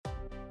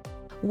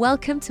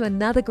Welcome to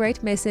another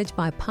great message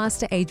by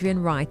Pastor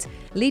Adrian Wright,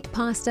 lead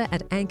pastor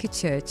at Anchor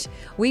Church.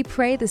 We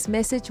pray this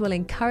message will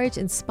encourage,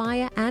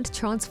 inspire, and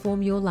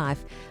transform your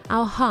life.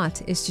 Our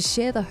heart is to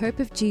share the hope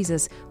of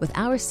Jesus with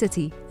our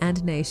city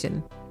and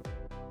nation.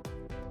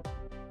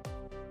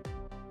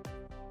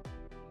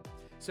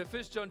 So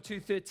 1 John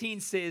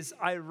 2:13 says,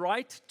 I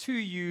write to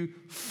you,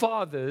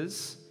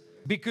 fathers,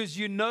 because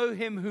you know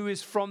him who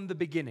is from the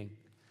beginning.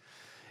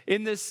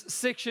 In this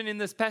section, in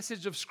this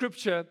passage of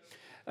Scripture,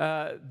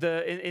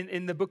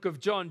 in the book of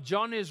John,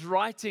 John is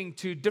writing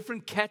to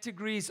different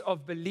categories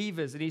of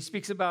believers, and he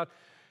speaks about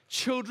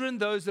children,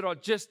 those that are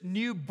just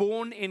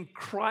newborn in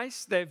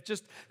Christ. They've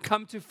just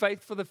come to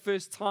faith for the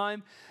first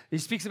time. He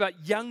speaks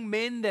about young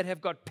men that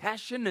have got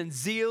passion and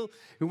zeal,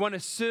 who want to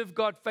serve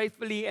God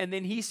faithfully. And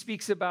then he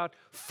speaks about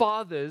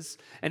fathers,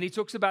 and he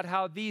talks about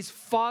how these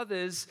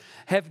fathers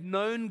have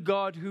known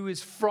God who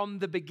is from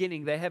the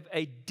beginning. They have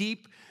a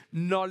deep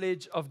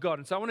knowledge of God.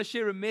 And so I want to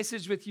share a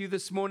message with you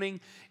this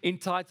morning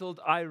entitled,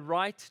 I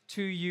write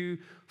to you,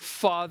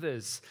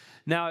 fathers.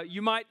 Now,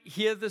 you might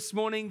hear this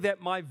morning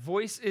that my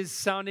voice is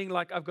sounding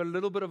like I've got a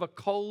little bit of a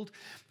cold,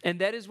 and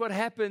that is what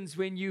happens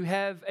when you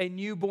have a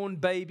newborn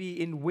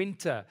baby in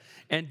winter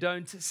and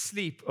don't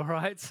sleep, all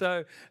right?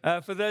 So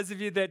for those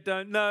of you that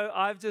don't know,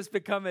 I've just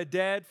become a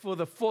dad for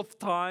the fourth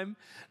time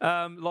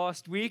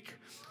last week.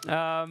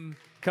 Come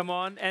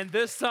on. And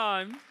this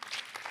time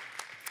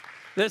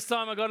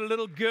I got a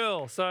little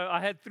girl. So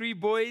I had 3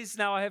 boys.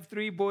 Now I have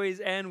 3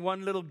 boys and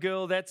 1 little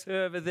girl. That's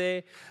her over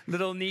there,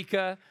 little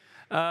Nika.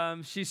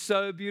 She's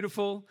so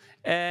beautiful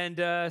and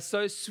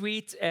so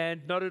sweet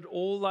and not at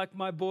all like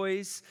my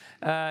boys.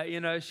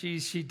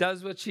 She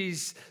does what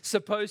she's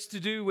supposed to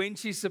do when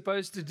she's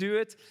supposed to do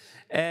it.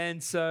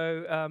 And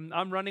so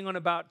I'm running on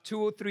about 2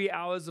 or 3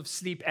 hours of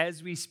sleep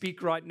as we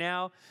speak right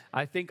now.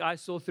 I think I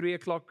saw 3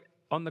 o'clock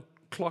on the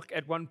clock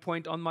at one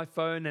point on my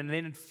phone, and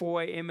then at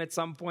 4 a.m. at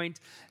some point,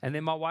 and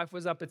then my wife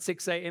was up at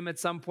 6 a.m. at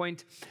some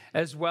point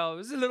as well. It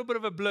was a little bit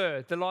of a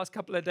blur the last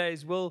couple of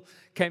days. Will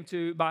came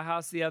to my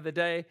house the other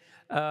day,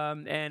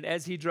 and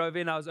as he drove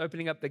in, I was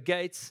opening up the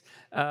gates,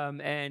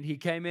 and he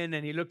came in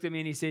and he looked at me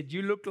and he said,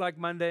 "You look like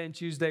Monday and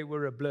Tuesday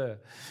were a blur,"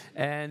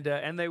 and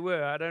they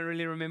were. I don't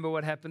really remember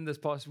what happened this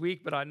past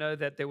week, but I know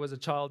that there was a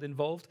child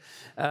involved.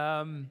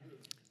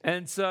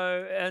 And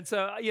so,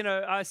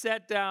 I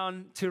sat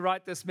down to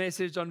write this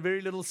message on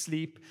very little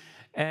sleep.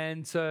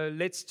 And so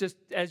let's just,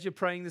 as you're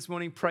praying this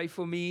morning, pray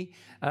for me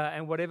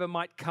and whatever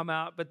might come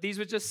out. But these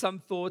were just some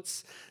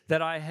thoughts that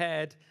I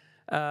had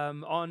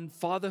on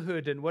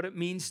fatherhood and what it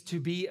means to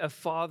be a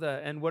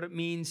father and what it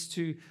means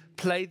to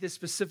play the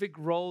specific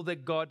role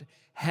that God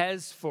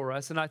has for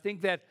us. And I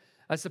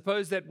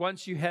suppose that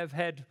once you have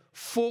had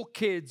 4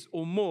 kids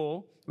or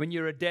more, when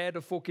you're a dad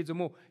of 4 kids or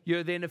more,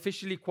 you're then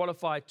officially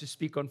qualified to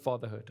speak on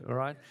fatherhood, all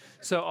right?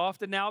 So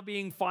after now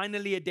being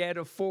finally a dad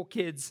of 4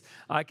 kids,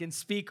 I can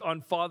speak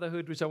on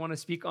fatherhood, which I want to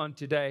speak on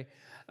today.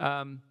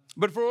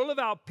 But for all of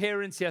our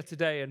parents here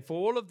today and for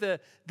all of the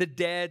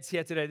dads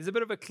here today, there's a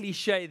bit of a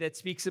cliche that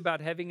speaks about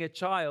having a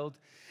child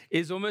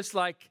is almost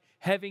like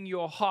having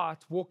your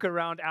heart walk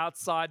around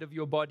outside of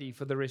your body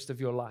for the rest of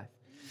your life.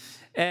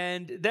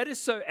 And that is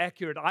so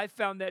accurate. I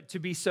found that to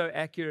be so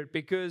accurate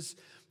because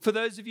for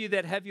those of you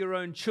that have your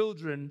own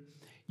children,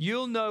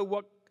 you'll know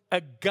what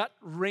a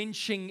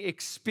gut-wrenching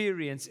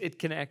experience it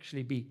can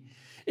actually be.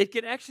 It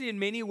can actually in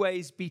many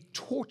ways be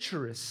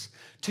torturous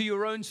to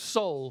your own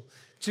soul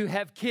to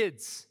have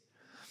kids.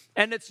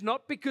 And it's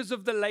not because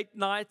of the late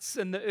nights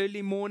and the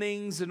early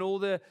mornings and all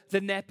the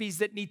nappies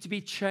that need to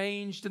be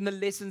changed and the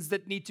lessons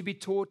that need to be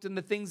taught and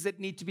the things that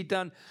need to be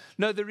done.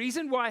 No, the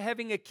reason why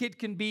having a kid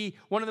can be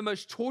one of the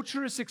most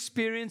torturous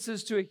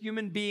experiences to a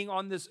human being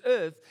on this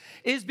earth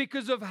is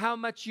because of how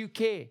much you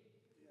care.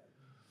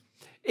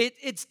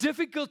 It's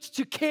difficult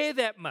to care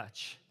that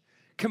much.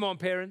 Come on,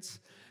 parents.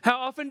 How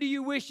often do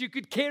you wish you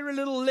could care a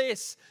little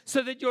less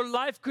so that your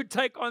life could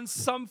take on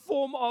some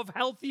form of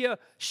healthier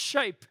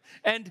shape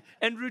and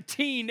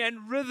routine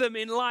and rhythm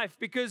in life?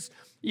 Because,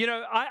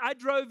 I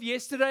drove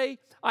yesterday,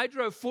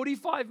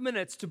 45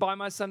 minutes to buy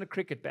my son a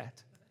cricket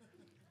bat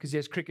because he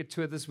has cricket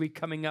tour this week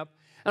coming up.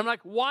 I'm like,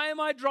 why am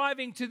I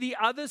driving to the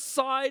other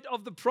side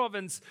of the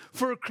province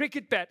for a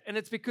cricket bat? And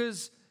it's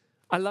because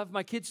I love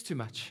my kids too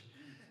much.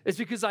 It's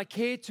because I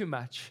care too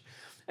much.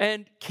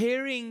 And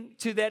caring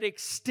to that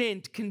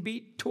extent can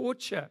be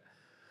torture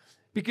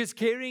because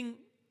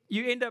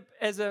you end up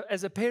as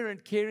a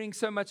parent caring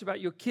so much about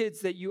your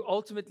kids that you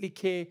ultimately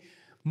care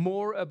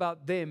more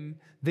about them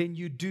than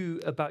you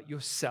do about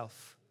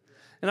yourself.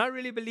 And I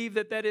really believe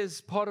that is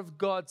part of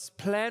God's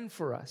plan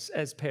for us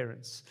as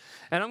parents.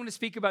 And I'm going to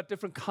speak about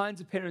different kinds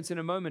of parents in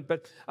a moment,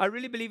 but I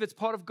really believe it's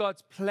part of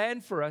God's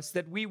plan for us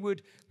that we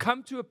would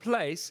come to a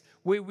place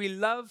where we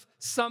love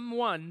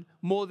someone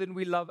more than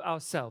we love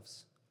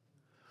ourselves.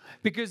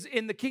 Because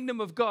in the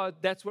kingdom of God,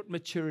 that's what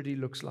maturity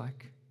looks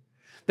like.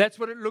 That's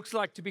what it looks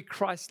like to be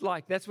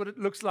Christ-like. That's what it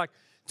looks like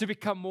to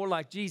become more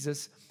like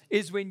Jesus,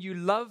 is when you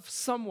love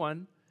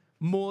someone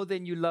more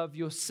than you love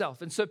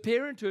yourself. And so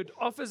parenthood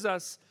offers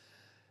us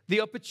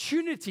the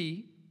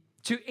opportunity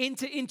to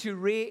enter into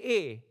rare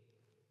air,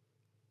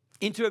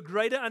 into a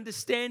greater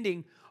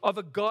understanding of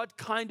a God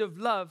kind of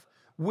love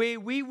where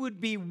we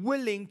would be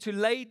willing to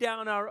lay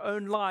down our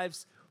own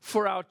lives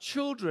for our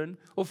children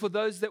or for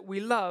those that we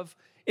love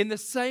in the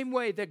same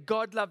way that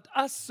God loved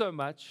us so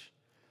much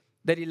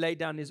that He laid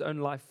down His own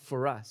life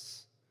for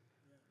us.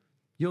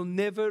 You'll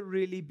never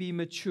really be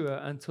mature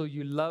until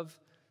you love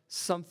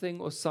something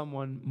or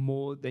someone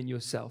more than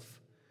yourself.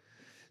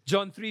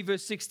 John 3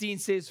 verse 16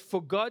 says,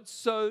 "For God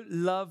so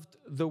loved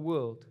the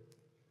world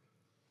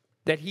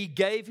that He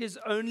gave His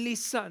only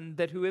Son,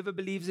 that whoever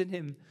believes in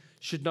Him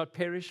should not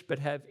perish but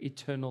have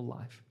eternal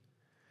life."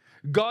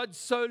 God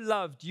so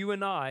loved you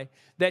and I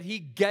that He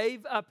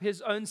gave up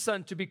His own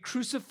Son to be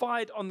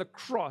crucified on the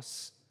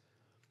cross,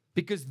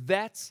 because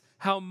that's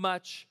how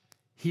much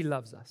He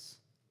loves us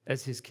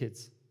as His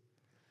kids.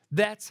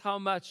 That's how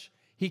much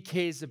He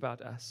cares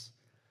about us.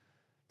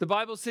 The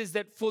Bible says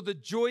that for the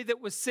joy that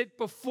was set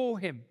before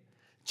Him,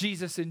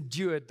 Jesus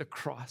endured the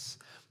cross.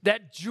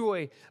 That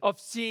joy of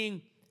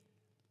seeing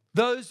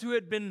those who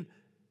had been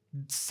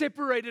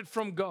separated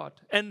from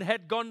God and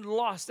had gone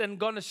lost and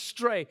gone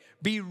astray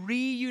be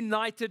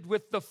reunited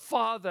with the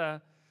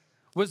Father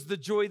was the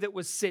joy that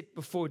was set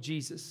before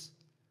Jesus.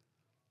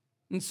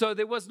 And so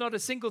there was not a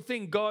single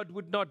thing God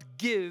would not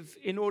give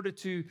in order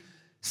to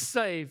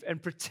save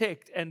and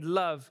protect and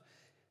love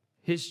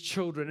His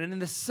children. And in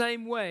the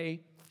same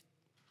way,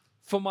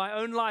 for my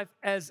own life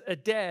as a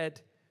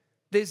dad,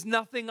 there's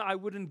nothing I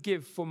wouldn't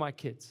give for my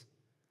kids.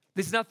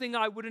 There's nothing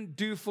I wouldn't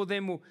do for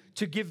them or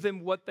to give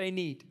them what they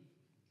need.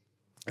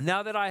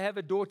 Now that I have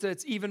a daughter,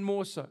 it's even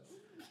more so.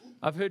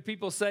 I've heard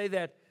people say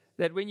that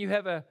when you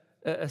have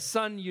a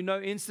son, you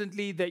know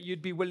instantly that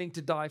you'd be willing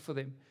to die for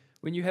them.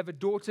 When you have a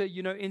daughter,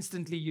 you know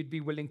instantly you'd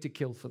be willing to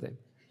kill for them.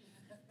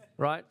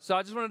 Right? So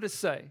I just wanted to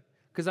say,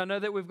 because I know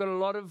that we've got a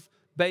lot of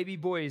baby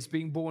boys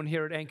being born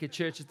here at Anchor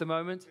Church at the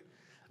moment.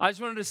 I just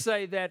wanted to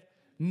say that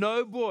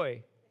no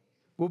boy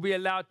will be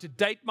allowed to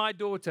date my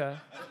daughter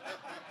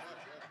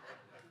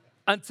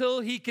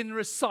until he can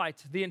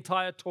recite the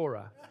entire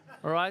Torah.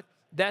 All right?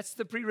 That's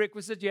the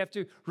prerequisite. You have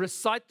to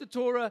recite the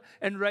Torah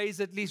and raise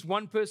at least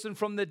one person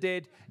from the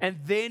dead, and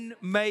then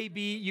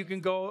maybe you can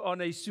go on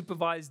a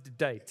supervised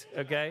date,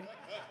 okay?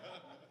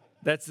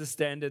 That's the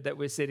standard that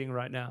we're setting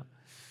right now.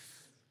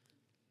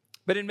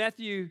 But in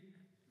Matthew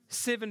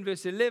 7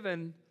 verse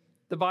 11,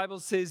 the Bible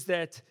says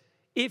that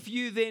if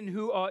you then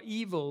who are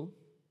evil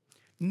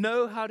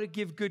know how to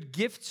give good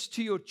gifts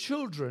to your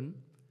children,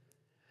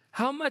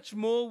 how much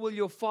more will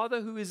your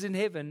Father who is in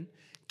heaven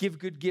give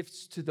good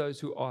gifts to those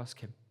who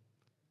ask Him?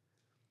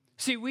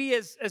 See, we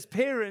as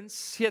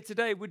parents here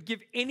today would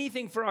give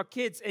anything for our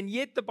kids, and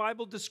yet the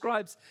Bible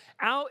describes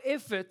our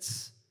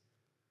efforts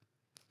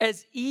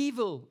as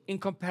evil in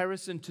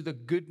comparison to the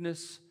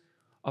goodness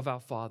of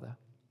our Father.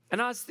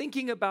 And I was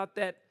thinking about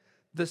that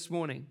this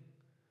morning.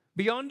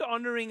 Beyond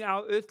honoring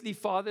our earthly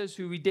fathers,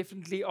 who we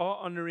definitely are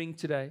honoring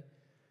today,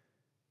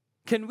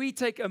 can we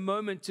take a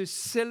moment to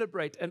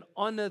celebrate and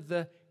honor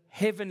the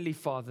Heavenly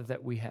Father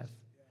that we have?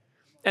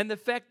 And the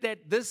fact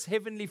that this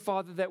Heavenly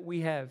Father that we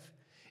have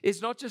is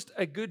not just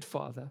a good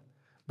Father,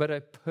 but a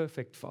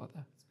perfect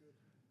Father.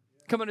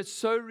 Come on, it's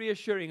so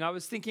reassuring. I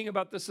was thinking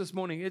about this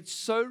morning. It's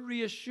so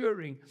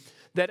reassuring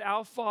that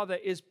our Father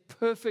is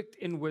perfect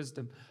in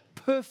wisdom,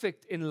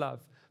 perfect in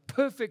love,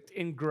 perfect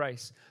in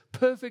grace,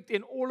 perfect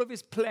in all of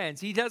His plans.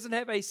 He doesn't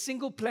have a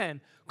single plan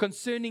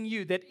concerning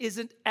you that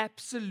isn't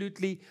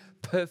absolutely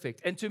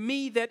perfect. And to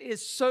me, that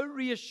is so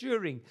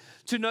reassuring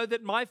to know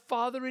that my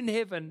Father in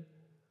heaven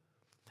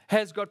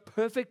has got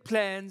perfect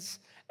plans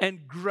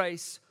and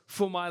grace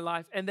for my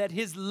life, and that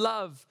His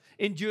love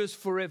endures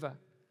forever.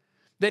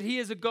 That He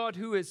is a God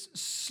who is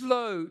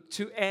slow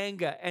to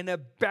anger and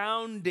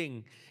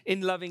abounding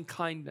in loving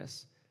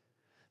kindness.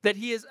 That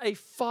He is a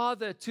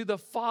father to the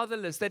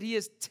fatherless, that He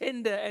is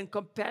tender and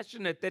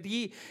compassionate, that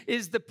He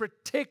is the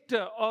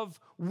protector of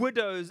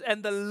widows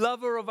and the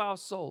lover of our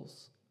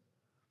souls.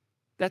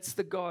 That's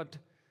the God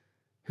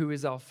who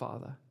is our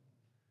Father.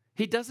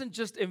 He doesn't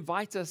just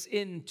invite us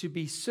in to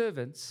be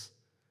servants.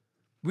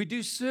 We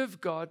do serve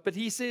God, but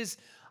He says,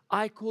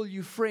 I call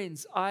you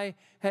friends. I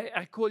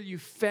call you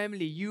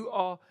family. You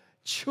are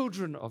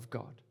children of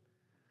God.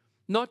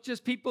 Not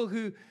just people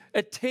who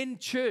attend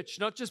church,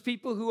 not just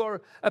people who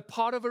are a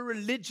part of a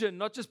religion,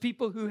 not just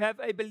people who have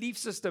a belief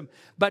system,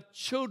 but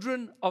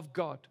children of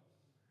God.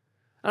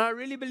 And I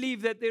really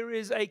believe that there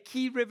is a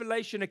key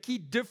revelation, a key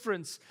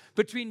difference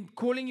between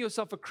calling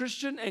yourself a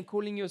Christian and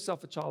calling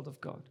yourself a child of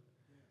God,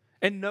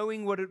 and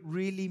knowing what it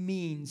really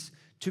means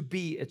to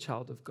be a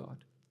child of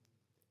God.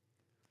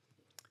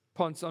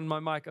 Ponce, on my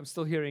mic, I'm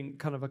still hearing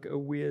kind of like a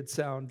weird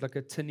sound, like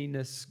a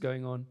tinniness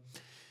going on.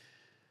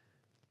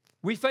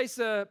 We face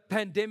a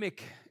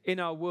pandemic in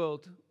our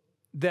world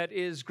that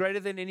is greater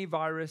than any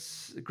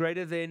virus,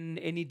 greater than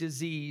any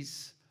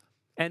disease,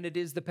 and it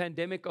is the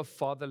pandemic of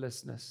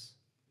fatherlessness.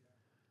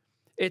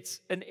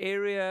 It's an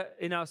area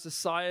in our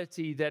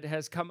society that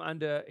has come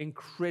under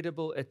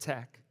incredible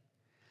attack.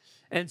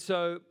 And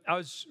so I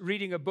was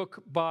reading a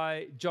book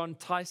by John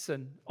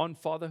Tyson on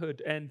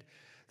fatherhood, and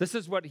This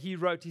is what he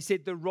wrote. He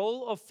said, "The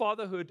role of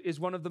fatherhood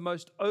is one of the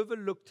most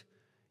overlooked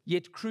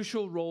yet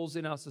crucial roles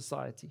in our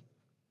society.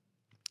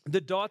 The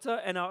data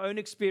and our own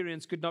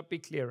experience could not be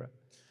clearer.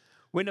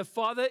 When a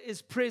father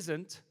is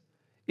present,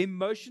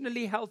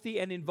 emotionally healthy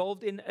and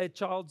involved in a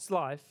child's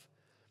life,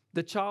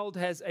 the child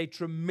has a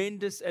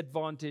tremendous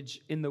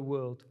advantage in the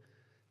world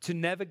to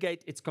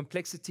navigate its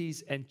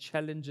complexities and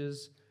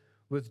challenges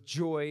with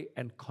joy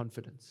and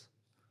confidence."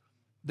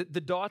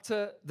 The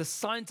data, the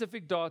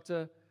scientific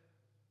data,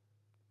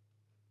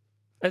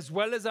 as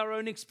well as our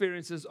own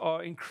experiences,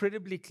 are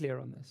incredibly clear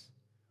on this.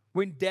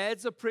 When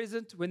dads are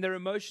present, when they're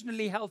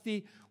emotionally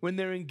healthy, when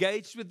they're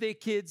engaged with their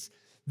kids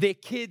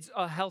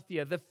are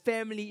healthier, the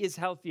family is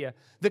healthier,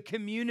 the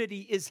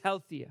community is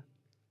healthier.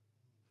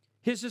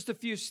 Here's just a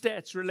few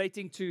stats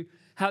relating to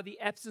how the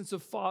absence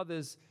of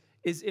fathers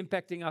is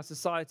impacting our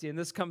society, and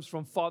this comes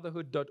from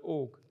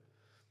fatherhood.org.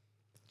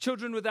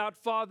 Children without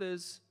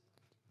fathers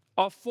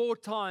are 4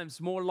 times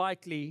more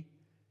likely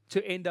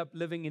to end up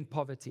living in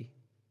poverty,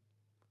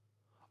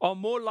 are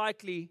more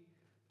likely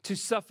to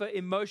suffer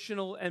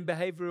emotional and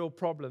behavioral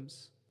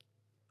problems,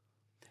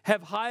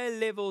 have higher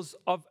levels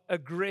of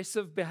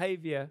aggressive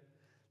behavior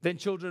than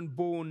children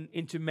born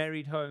into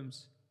married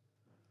homes,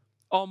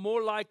 are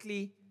more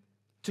likely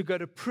to go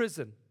to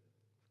prison.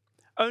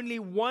 Only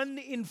 1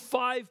 in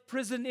 5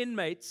 prison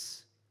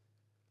inmates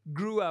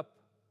grew up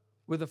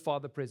with a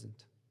father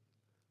present.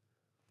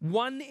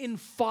 1 in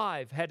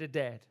 5 had a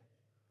dad.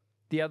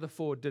 The other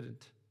 4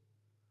 didn't.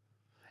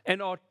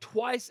 And are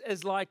twice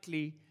as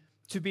likely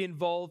to be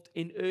involved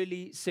in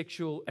early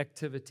sexual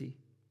activity.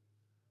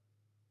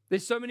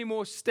 There's so many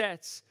more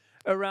stats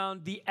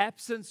around the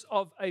absence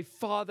of a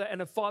father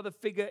and a father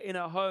figure in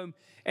a home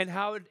and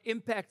how it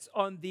impacts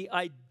on the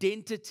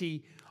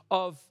identity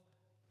of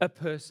a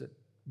person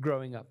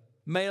growing up,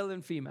 male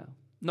and female.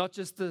 Not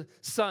just the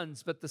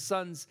sons, but the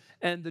sons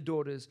and the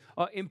daughters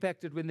are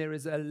impacted when there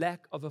is a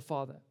lack of a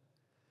father.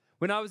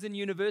 When I was in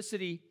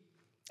university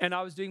and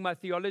I was doing my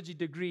theology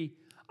degree,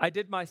 I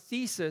did my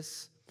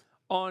thesis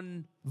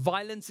on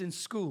violence in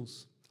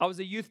schools. I was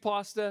a youth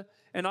pastor,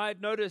 and I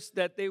had noticed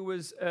that there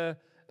was a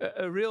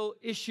real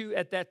issue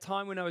at that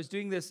time when I was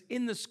doing this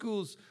in the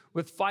schools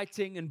with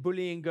fighting and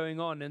bullying going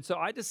on. And so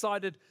I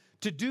decided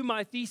to do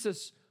my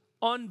thesis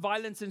on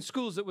violence in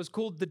schools. It was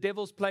called The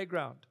Devil's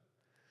Playground.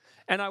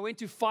 And I went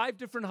to 5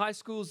 different high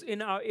schools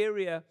in our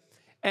area,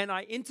 and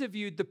I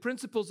interviewed the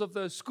principals of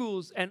those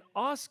schools and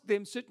asked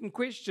them certain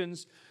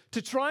questions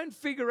to try and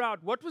figure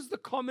out what was the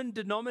common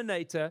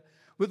denominator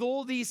with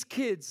all these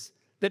kids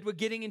that were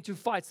getting into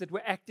fights, that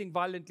were acting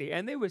violently.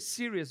 And they were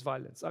serious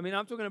violence. I mean,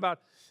 I'm talking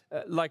about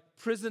like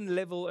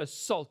prison-level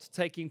assault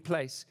taking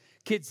place.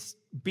 Kids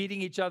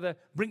beating each other,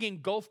 bringing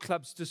golf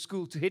clubs to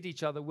school to hit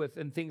each other with,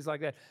 and things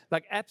like that.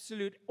 Like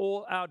absolute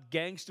all-out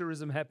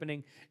gangsterism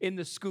happening in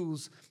the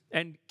schools,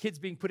 and kids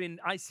being put in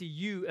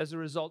ICU as a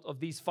result of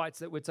these fights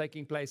that were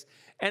taking place.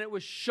 And it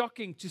was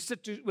shocking to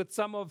sit with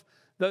some of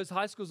those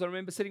high schools. I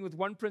remember sitting with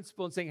one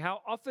principal and saying,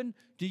 "How often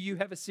do you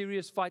have a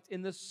serious fight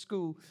in this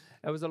school?"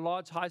 It was a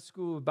large high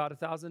school, about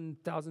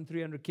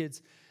 1,300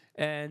 kids.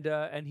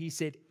 And he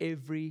said,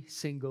 "Every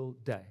single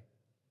day."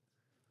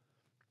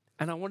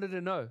 And I wanted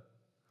to know,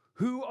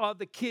 who are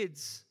the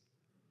kids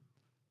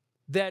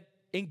that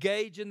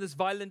engage in this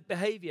violent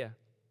behavior?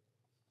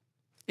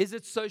 Is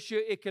it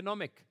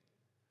socioeconomic?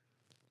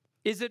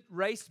 Is it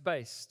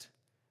race-based?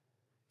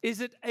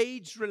 Is it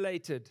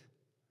age-related?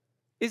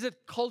 Is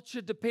it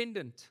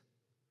culture-dependent?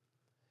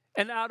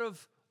 And out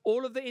of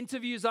all of the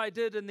interviews I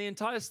did and the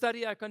entire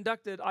study I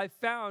conducted, I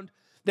found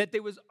that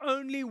there was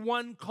only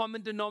one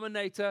common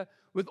denominator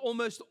with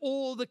almost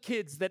all the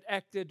kids that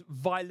acted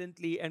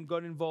violently and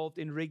got involved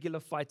in regular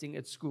fighting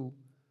at school.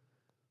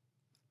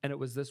 And it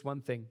was this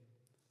one thing: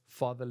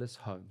 fatherless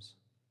homes.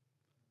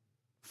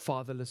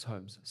 Fatherless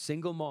homes.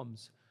 Single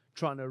moms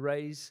trying to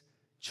raise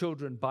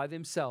children by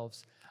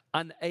themselves,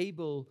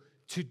 unable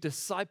to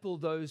disciple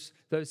those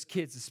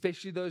kids,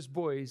 especially those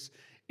boys,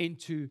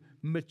 into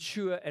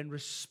mature and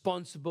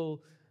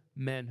responsible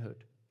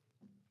manhood.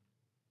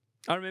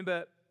 I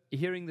remember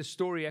hearing the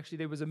story. Actually,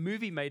 there was a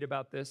movie made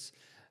about this,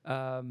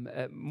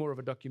 more of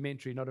a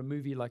documentary, not a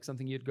movie like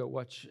something you'd go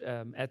watch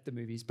at the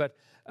movies, but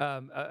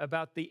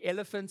about the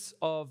elephants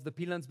of the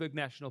Pilanesberg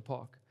National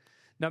Park.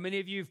 Now, many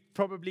of you have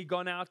probably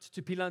gone out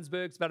to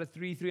Pilanesberg. It's about a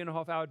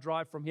 3.5 hour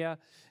drive from here.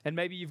 And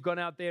maybe you've gone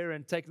out there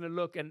and taken a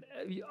look. And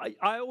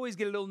I always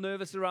get a little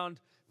nervous around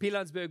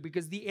Pilanesberg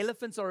because the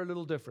elephants are a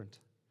little different.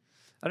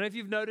 I don't know if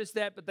you've noticed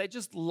that, but they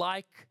just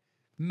like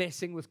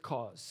messing with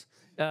cars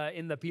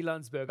in the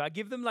Pilanesberg. I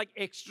give them like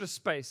extra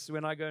space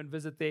when I go and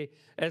visit there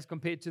as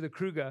compared to the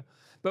Kruger.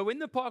 But when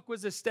the park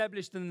was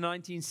established in the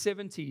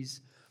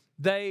 1970s,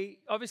 they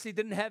obviously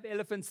didn't have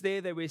elephants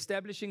there. They were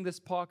establishing this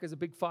park as a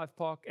Big Five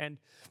park, and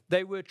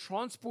they were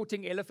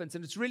transporting elephants.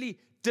 And it's really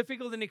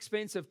difficult and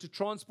expensive to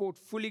transport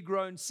fully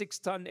grown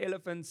 6-ton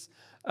elephants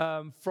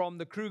from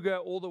the Kruger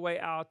all the way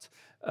out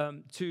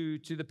to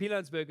the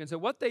Pilanesberg. And so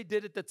what they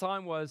did at the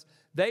time was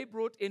they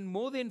brought in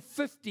more than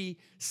 50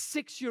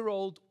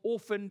 6-year-old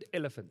orphaned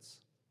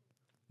elephants.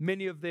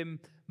 many of them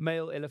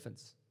male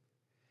elephants.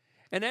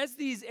 And as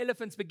these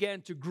elephants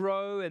began to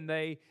grow and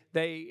they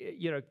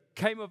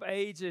came of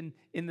age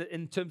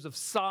in terms of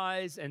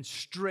size and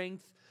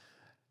strength,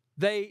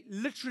 they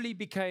literally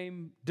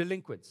became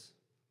delinquents.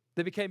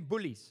 They became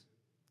bullies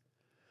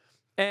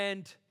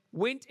and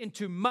went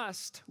into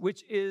must,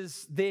 which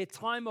is their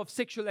time of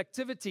sexual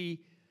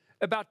activity,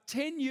 about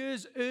 10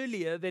 years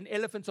earlier than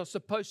elephants are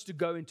supposed to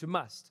go into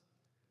must.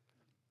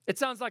 It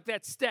sounds like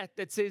that stat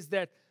that says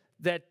that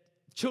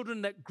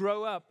children that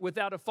grow up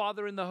without a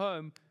father in the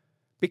home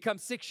become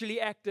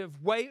sexually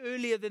active way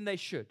earlier than they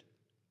should.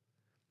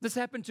 This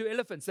happened to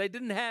elephants. They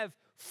didn't have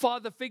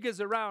father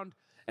figures around,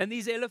 and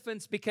these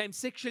elephants became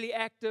sexually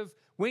active,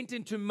 went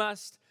into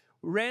must,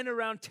 ran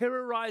around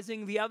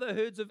terrorizing the other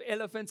herds of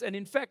elephants, and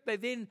in fact,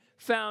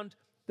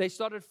 they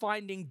started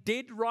finding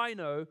dead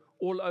rhino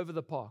all over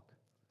the park.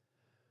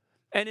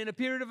 And in a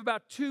period of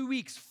about 2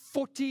 weeks,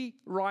 40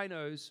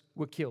 rhinos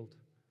were killed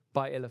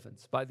by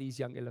elephants, by these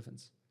young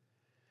elephants.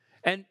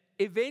 And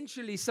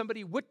eventually,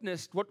 somebody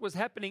witnessed what was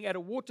happening at a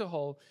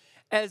waterhole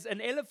as an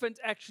elephant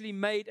actually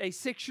made a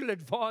sexual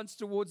advance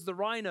towards the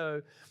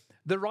rhino.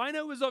 The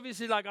rhino was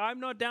obviously like, I'm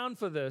not down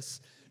for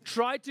this,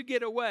 tried to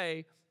get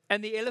away,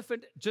 and the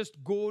elephant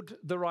just gored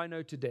the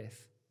rhino to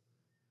death.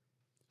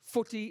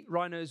 40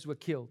 rhinos were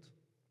killed.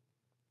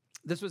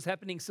 This was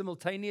happening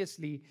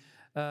simultaneously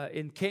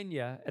in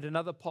Kenya at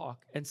another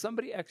park. And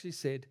somebody actually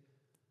said,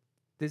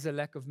 there's a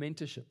lack of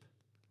mentorship.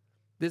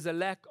 There's a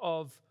lack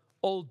of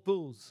old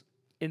bulls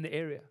in the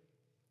area.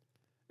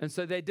 And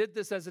so they did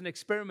this as an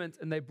experiment,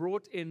 and they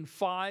brought in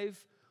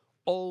 5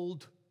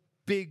 old,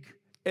 big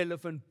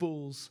elephant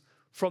bulls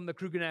from the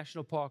Kruger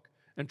National Park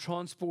and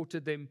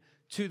transported them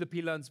to the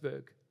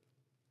Pilanesberg.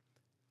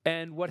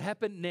 And what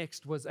happened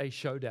next was a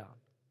showdown.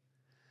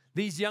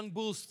 These young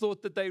bulls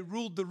thought that they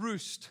ruled the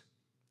roost,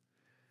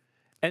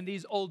 and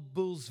these old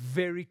bulls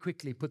very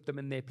quickly put them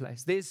in their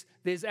place.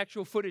 There's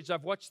actual footage.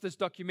 I've watched this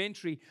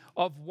documentary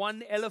of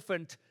one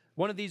elephant,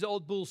 one of these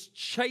old bulls,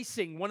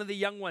 chasing one of the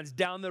young ones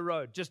down the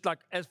road, just like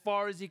as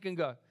far as he can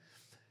go.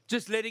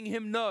 Just letting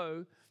him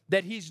know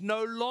that he's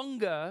no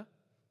longer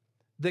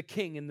the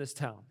king in this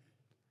town.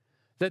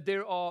 That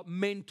there are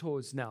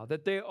mentors now,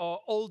 that there are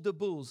older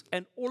bulls.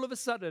 And all of a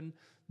sudden,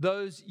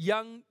 those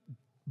young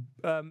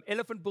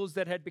elephant bulls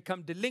that had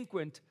become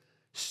delinquent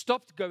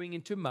stopped going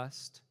into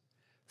must,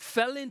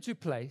 fell into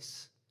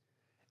place,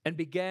 and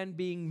began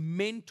being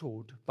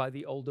mentored by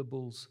the older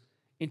bulls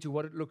into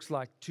what it looks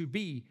like to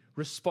be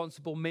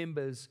responsible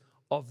members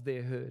of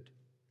their herd.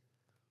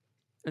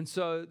 And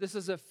so this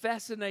is a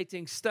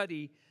fascinating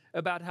study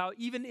about how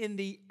even in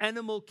the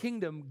animal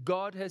kingdom,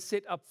 God has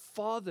set up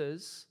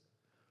fathers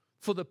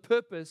for the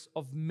purpose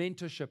of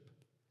mentorship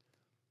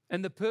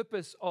and the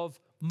purpose of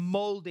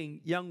molding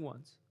young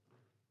ones.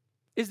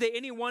 Is there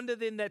any wonder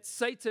then that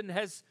Satan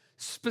has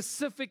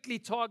specifically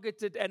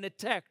targeted and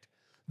attacked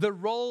the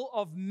role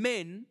of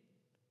men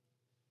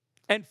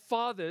and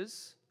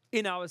fathers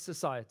in our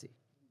society?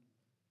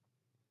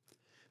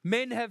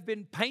 Men have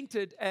been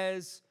painted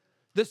as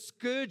the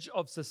scourge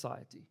of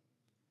society,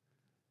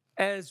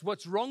 as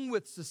what's wrong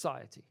with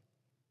society.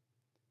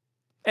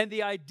 And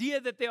the idea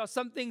that there are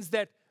some things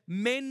that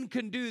men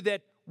can do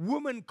that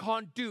women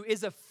can't do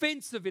is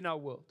offensive in our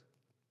world.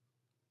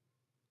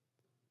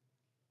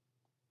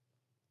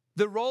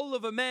 The role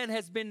of a man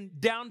has been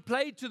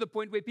downplayed to the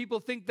point where people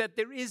think that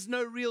there is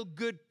no real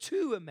good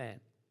to a man.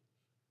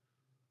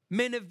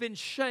 Men have been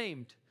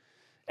shamed,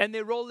 and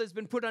their role has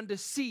been put under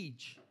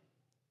siege.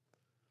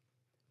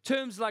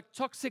 Terms like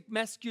toxic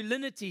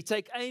masculinity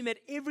take aim at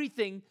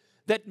everything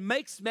that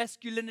makes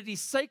masculinity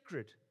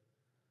sacred.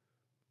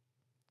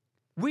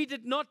 We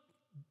did not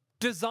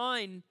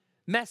design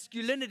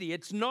masculinity.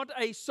 It's not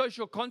a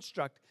social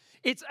construct.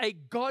 It's a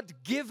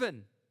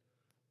God-given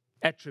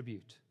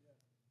attribute.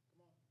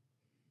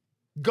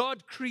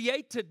 God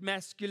created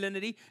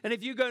masculinity, and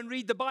if you go and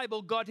read the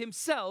Bible, God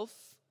himself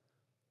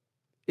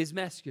is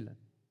masculine.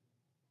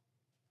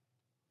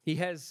 He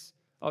has,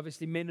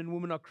 obviously, men and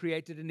women are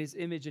created in his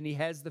image, and he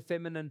has the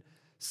feminine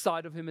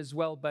side of him as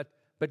well, but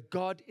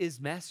God is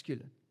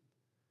masculine.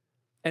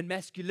 And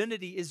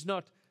masculinity is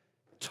not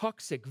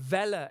toxic.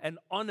 Valor and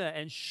honor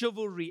and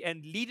chivalry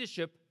and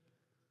leadership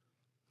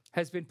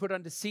has been put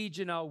under siege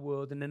in our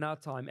world and in our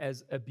time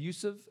as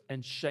abusive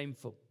and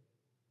shameful.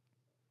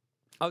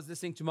 I was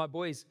listening to my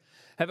boys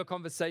have a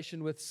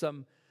conversation with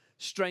some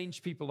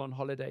strange people on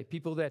holiday,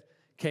 people that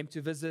came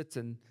to visit,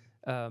 and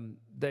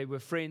they were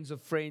friends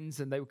of friends,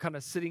 and they were kind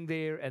of sitting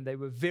there, and they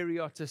were very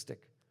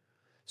artistic.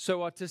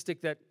 So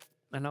artistic that,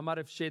 and I might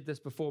have shared this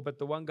before, but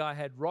the one guy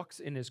had rocks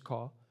in his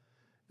car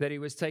that he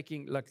was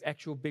taking, like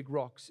actual big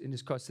rocks in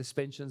his car,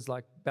 suspensions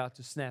like about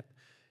to snap.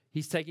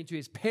 He's taking to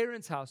his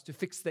parents' house to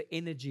fix the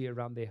energy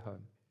around their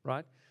home,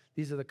 right?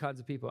 These are the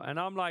kinds of people. And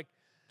I'm like,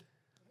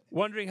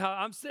 wondering how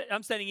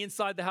I'm standing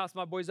inside the house.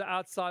 My boys are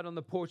outside on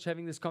the porch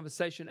having this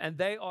conversation, and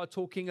they are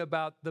talking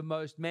about the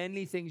most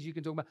manly things you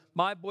can talk about.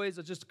 My boys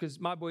are just, because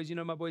my boys,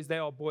 they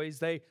are boys.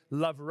 They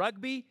love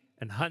rugby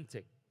and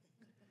hunting.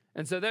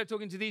 And so they're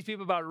talking to these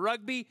people about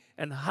rugby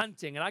and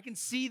hunting. And I can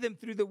see them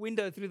through the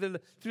window, through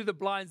the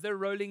blinds. They're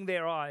rolling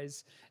their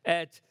eyes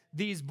at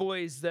these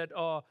boys that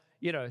are,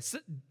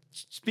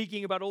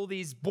 speaking about all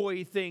these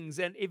boy things.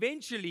 And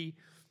eventually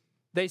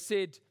they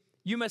said,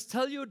 you must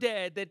tell your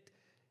dad that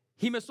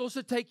he must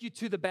also take you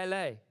to the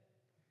ballet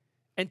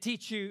and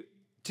teach you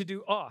to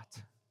do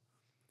art.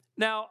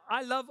 Now,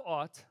 I love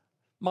art.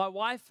 My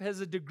wife has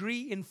a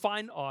degree in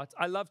fine art.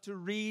 I love to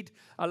read.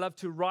 I love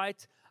to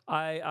write.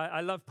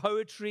 I love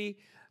poetry.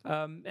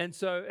 And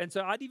so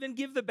I'd even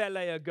give the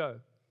ballet a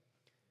go.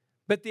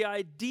 But the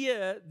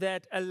idea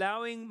that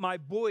allowing my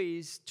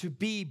boys to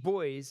be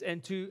boys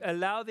and to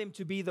allow them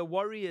to be the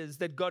warriors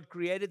that God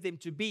created them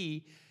to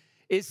be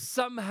is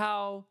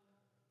somehow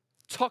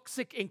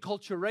toxic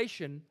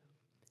enculturation.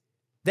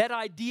 That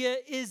idea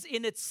is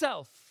in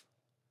itself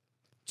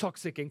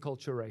toxic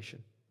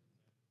enculturation.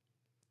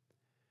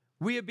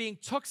 We are being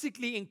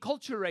toxically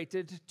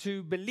enculturated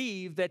to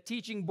believe that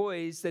teaching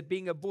boys that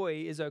being a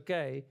boy is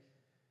okay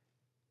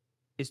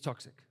is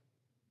toxic.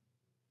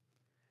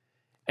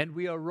 And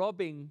we are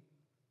robbing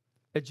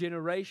a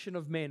generation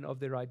of men of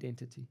their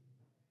identity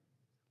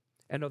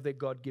and of their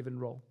God-given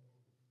role.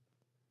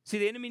 See,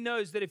 the enemy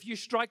knows that if you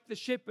strike the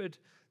shepherd,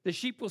 the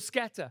sheep will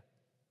scatter.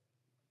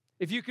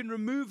 If you can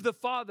remove the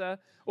father,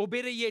 or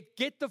better yet,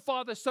 get the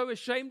father so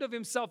ashamed of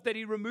himself that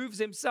he removes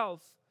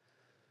himself,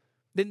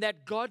 then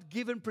that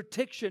God-given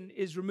protection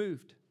is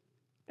removed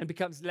and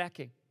becomes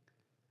lacking.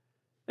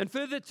 And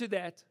further to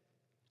that,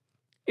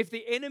 if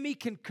the enemy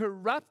can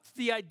corrupt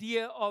the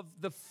idea of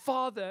the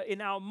Father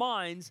in our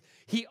minds,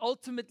 he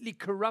ultimately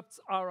corrupts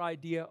our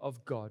idea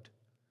of God,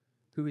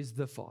 who is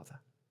the Father.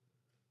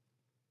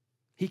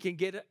 He can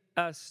get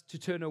us to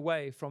turn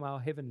away from our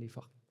Heavenly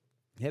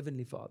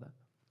Father.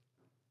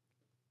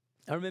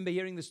 I remember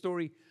hearing the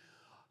story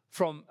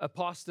from a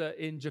pastor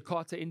in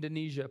Jakarta,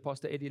 Indonesia,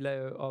 Pastor Eddie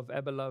Leo of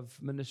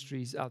Abalove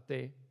Ministries out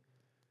there.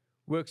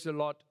 Works a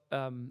lot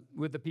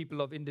with the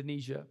people of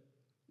Indonesia.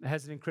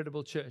 Has an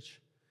incredible church.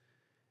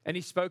 And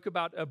he spoke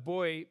about a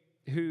boy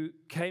who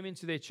came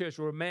into their church,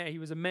 or a man. He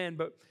was a man,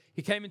 but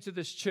he came into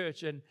this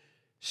church and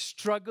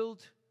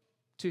struggled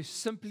to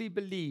simply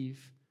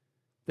believe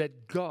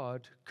that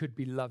God could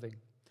be loving,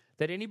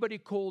 that anybody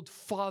called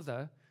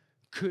Father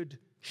could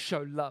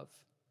show love.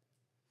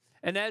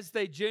 And as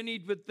they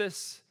journeyed with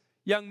this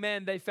young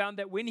man, they found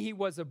that when he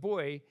was a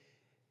boy,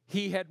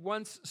 he had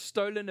once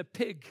stolen a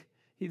pig.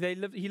 He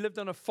lived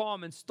on a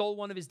farm and stole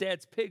one of his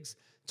dad's pigs,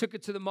 took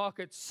it to the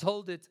market,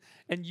 sold it,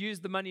 and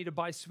used the money to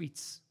buy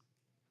sweets.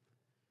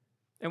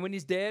 And when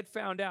his dad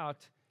found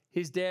out,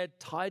 his dad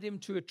tied him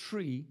to a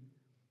tree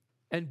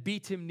and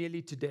beat him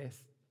nearly to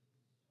death.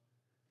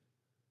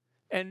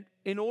 And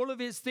in all of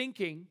his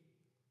thinking,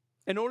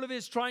 and all of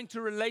his trying to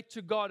relate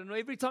to God, and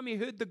every time he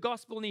heard the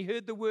gospel and he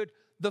heard the word,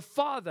 the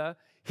Father,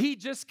 he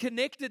just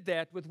connected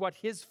that with what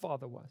his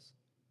father was.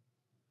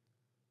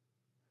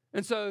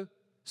 And so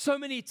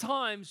many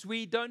times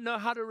we don't know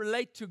how to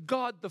relate to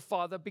God the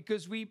Father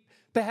because we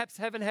perhaps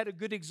haven't had a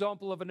good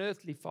example of an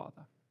earthly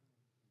father.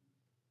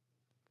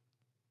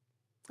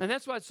 And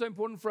that's why it's so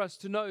important for us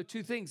to know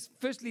two things.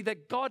 Firstly,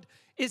 that God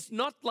is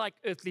not like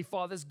earthly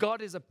fathers.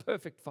 God is a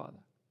perfect Father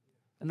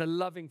and a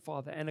loving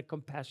Father and a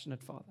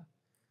compassionate Father.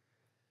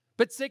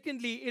 But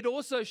secondly, it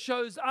also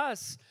shows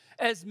us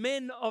as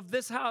men of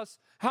this house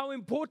how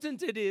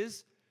important it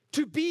is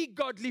to be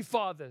godly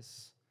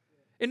fathers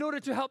in order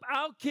to help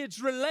our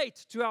kids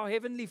relate to our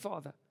Heavenly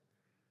Father.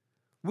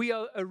 We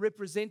are a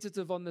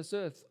representative on this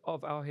earth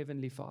of our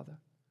Heavenly Father.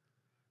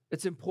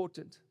 It's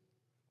important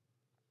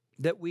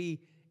that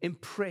we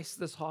impress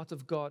this heart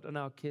of God on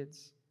our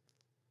kids.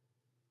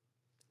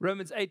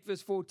 Romans 8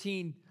 verse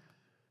 14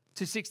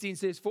 to 16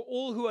 says, "For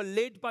all who are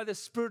led by the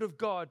Spirit of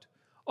God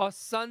are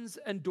sons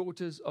and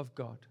daughters of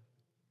God.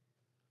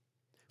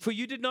 For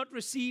you did not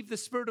receive the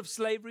spirit of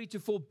slavery to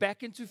fall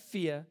back into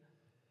fear,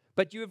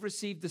 but you have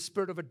received the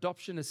spirit of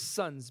adoption as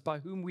sons, by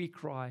whom we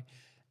cry,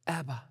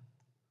 Abba,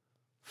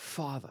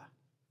 Father."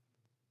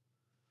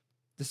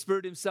 The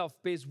Spirit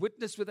himself bears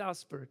witness with our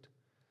spirit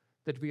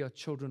that we are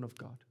children of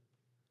God.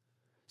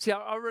 See,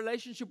 our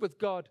relationship with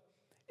God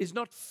is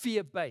not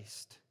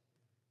fear-based.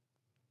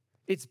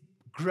 It's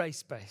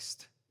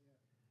grace-based.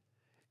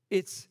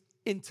 It's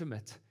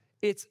intimate.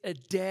 It's a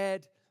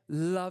dad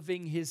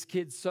loving his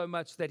kids so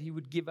much that he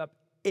would give up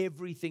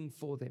everything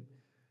for them.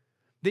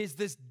 There's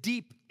this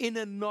deep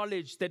inner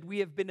knowledge that we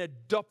have been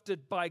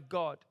adopted by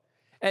God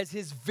as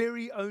his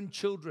very own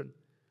children,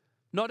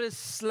 not as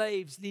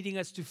slaves leading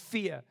us to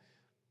fear,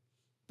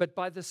 but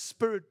by the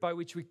Spirit by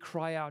which we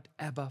cry out,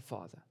 Abba,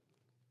 Father.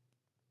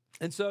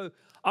 And so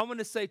I want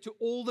to say to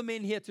all the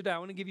men here today, I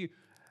want to give you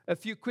a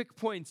few quick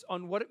points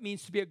on what it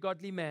means to be a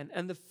godly man.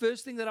 And the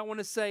first thing that I want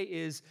to say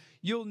is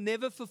you'll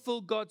never fulfill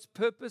God's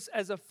purpose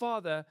as a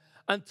father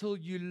until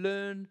you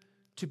learn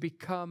to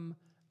become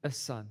a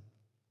son.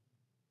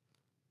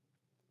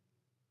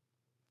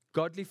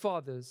 Godly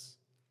fathers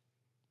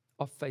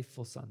are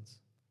faithful sons.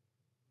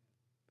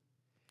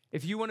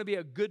 If you want to be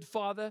a good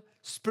father,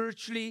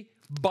 spiritually,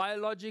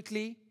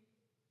 biologically,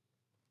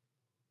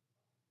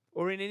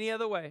 or in any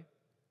other way,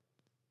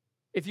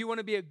 if you want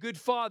to be a good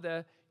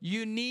father,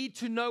 you need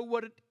to know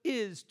what it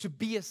is to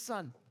be a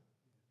son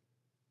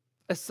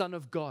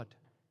of God,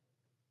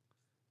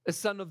 a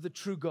son of the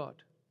true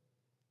God.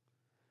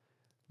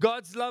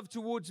 God's love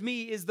towards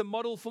me is the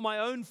model for my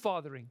own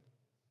fathering,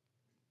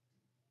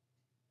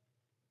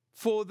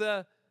 for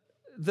the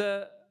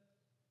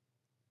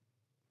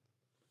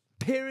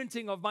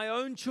parenting of my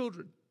own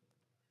children.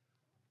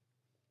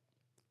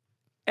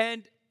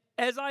 And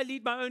as I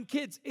lead my own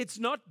kids, it's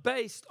not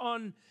based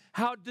on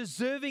how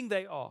deserving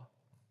they are,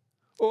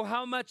 or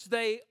how much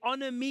they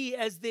honor me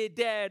as their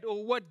dad,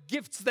 or what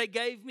gifts they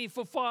gave me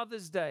for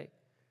Father's Day.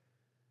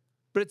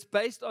 But it's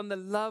based on the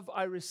love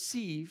I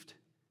received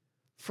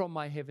from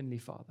my Heavenly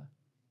Father.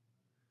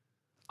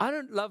 I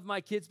don't love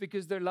my kids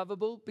because they're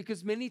lovable,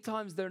 because many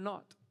times they're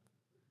not.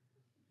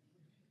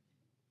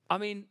 I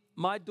mean,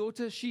 my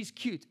daughter, she's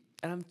cute,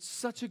 and I'm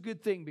such a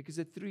good thing, because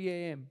at 3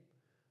 a.m.,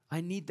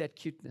 I need that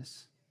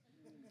cuteness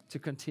to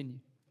continue.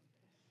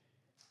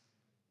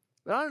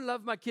 But I don't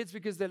love my kids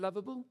because they're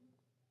lovable.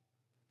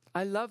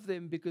 I love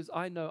them because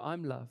I know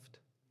I'm loved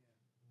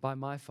by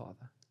my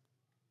Father.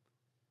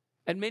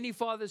 And many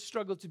fathers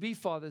struggle to be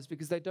fathers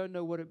because they don't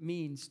know what it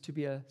means to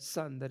be a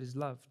son that is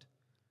loved.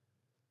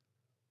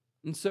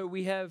 And so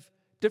we have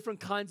different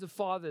kinds of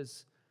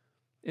fathers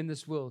in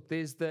this world.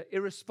 There's the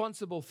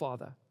irresponsible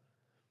father.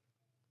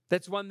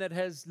 That's one that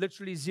has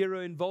literally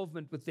zero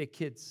involvement with their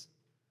kids.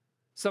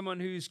 Someone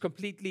who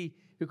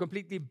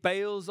completely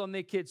bails on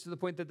their kids to the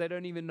point that they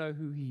don't even know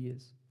who he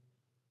is.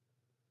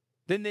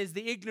 Then there's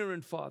the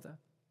ignorant father.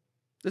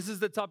 This is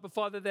the type of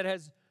father that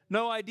has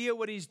no idea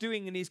what he's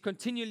doing, and he's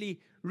continually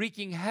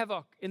wreaking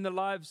havoc in the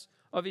lives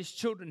of his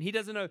children. He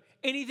doesn't know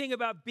anything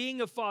about being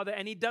a father,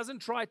 and he doesn't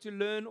try to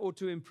learn or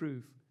to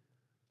improve.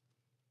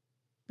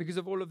 Because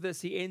of all of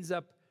this, he ends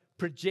up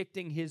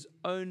projecting his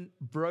own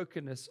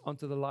brokenness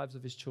onto the lives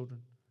of his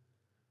children.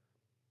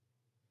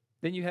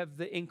 Then you have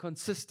the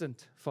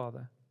inconsistent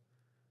father,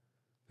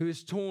 who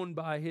is torn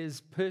by his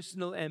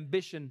personal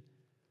ambition.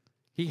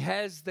 He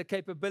has the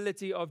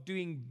capability of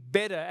doing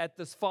better at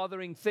this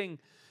fathering thing,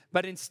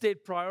 but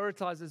instead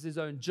prioritizes his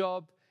own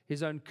job,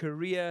 his own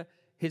career,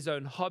 his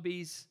own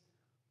hobbies.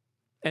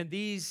 And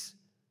these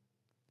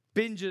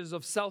binges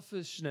of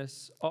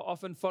selfishness are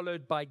often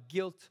followed by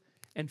guilt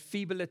and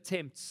feeble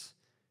attempts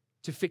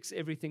to fix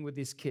everything with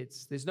his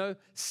kids. There's no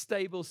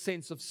stable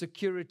sense of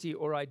security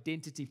or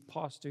identity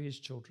passed to his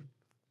children.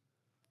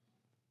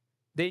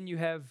 Then you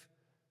have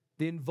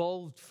the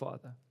involved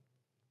father.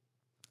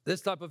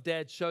 This type of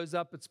dad shows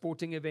up at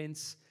sporting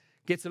events,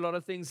 gets a lot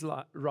of things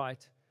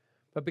right,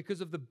 but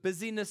because of the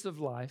busyness of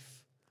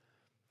life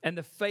and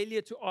the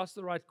failure to ask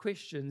the right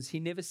questions, he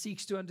never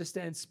seeks to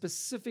understand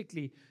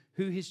specifically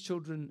who his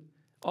children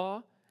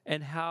are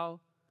and how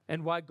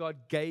and why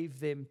God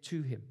gave them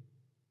to him.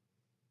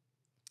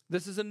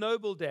 This is a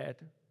noble dad,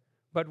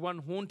 but one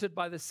haunted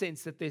by the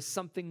sense that there's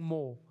something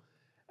more,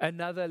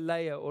 another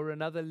layer or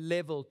another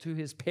level to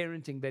his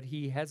parenting that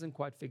he hasn't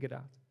quite figured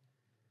out.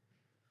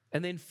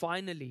 And then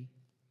finally,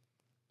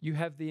 you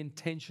have the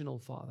intentional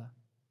father.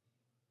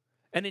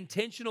 An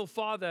intentional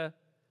father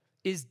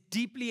is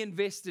deeply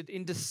invested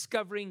in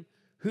discovering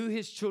who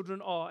his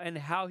children are and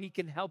how he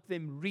can help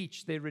them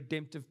reach their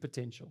redemptive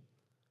potential.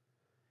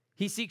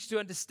 He seeks to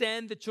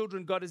understand the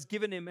children God has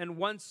given him and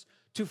wants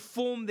to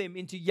form them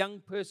into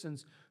young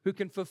persons who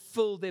can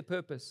fulfill their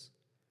purpose.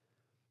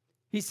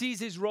 He sees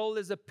his role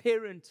as a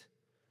parent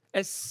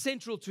as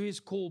central to his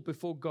call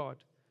before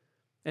God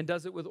and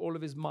does it with all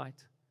of his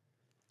might.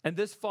 And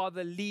this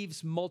father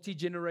leaves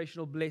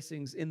multi-generational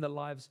blessings in the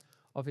lives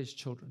of his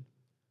children.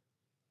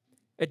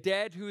 A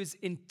dad who is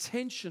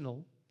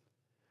intentional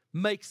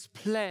makes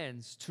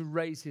plans to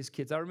raise his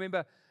kids. I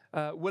remember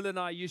Will and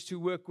I used to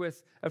work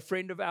with a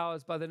friend of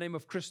ours by the name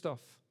of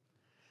Christoph.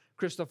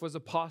 Christoph was a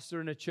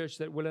pastor in a church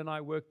that Will and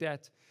I worked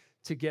at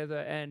together.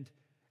 And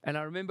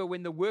I remember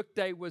when the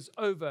workday was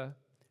over,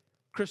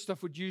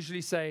 Christoph would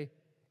usually say,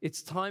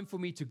 "It's time for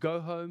me to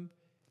go home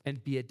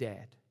and be a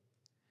dad."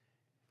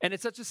 And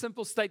it's such a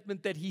simple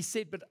statement that he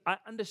said, but I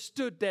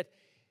understood that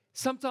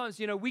sometimes,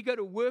 we go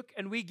to work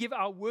and we give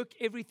our work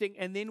everything,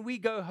 and then we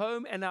go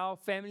home and our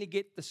family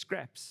get the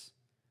scraps.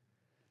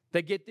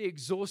 They get the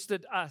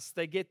exhausted us.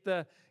 They get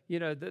the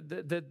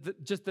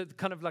just the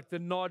kind of like the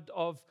nod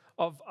of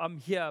I'm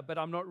here, but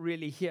I'm not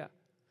really here.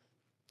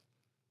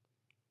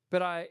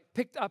 But I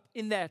picked up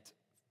in that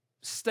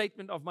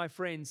statement of my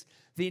friends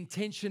the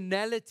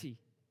intentionality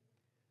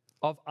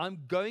of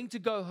I'm going to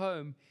go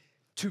home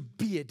to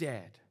be a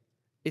dad.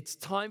 It's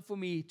time for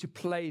me to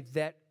play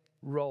that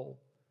role.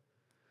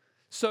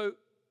 So,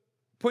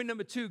 point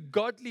number 2,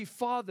 godly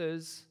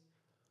fathers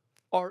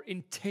are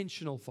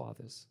intentional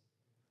fathers.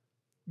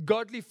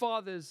 Godly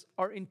fathers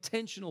are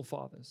intentional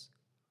fathers.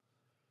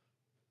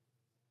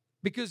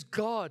 Because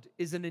God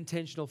is an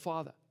intentional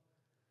father.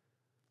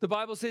 The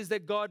Bible says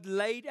that God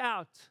laid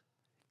out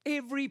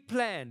every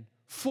plan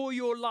for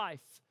your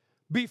life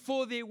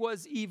before there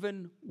was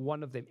even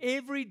one of them.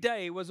 Every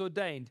day was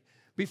ordained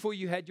before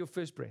you had your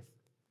first breath.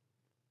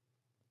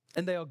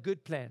 And they are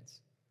good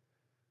plans.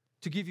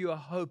 to give you a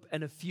hope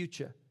and a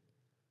future.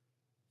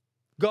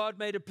 God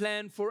made a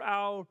plan for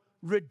our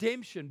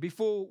redemption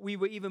before we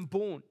were even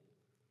born.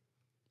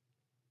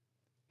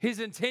 His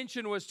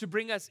intention was to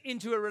bring us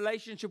into a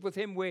relationship with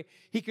Him where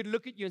He could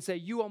look at you and say,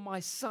 you are my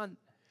son,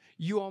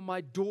 you are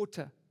my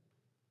daughter.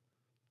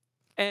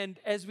 And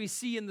as we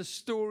see in the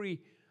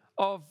story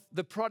of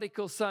the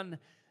prodigal son,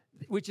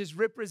 which is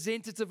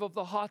representative of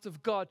the heart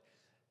of God,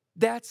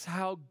 that's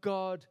how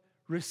God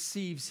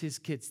receives His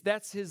kids.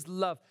 That's His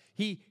love.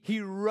 He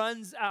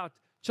runs out.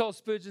 Charles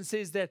Spurgeon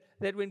says that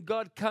when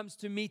God comes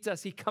to meet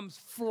us, He comes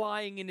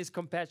flying in His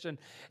compassion,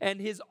 and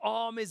His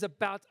arm is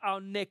about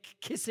our neck,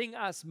 kissing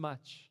us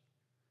much.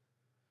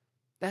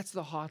 That's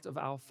the heart of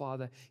our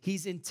Father.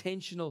 He's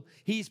intentional.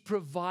 He's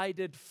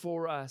provided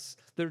for us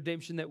the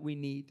redemption that we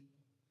need.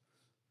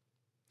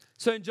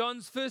 So in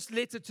John's first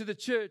letter to the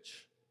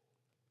church,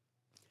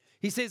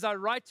 he says, I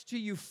write to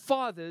you,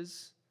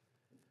 fathers,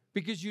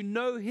 because you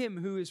know Him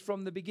who is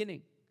from the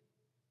beginning.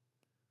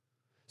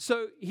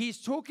 So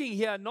he's talking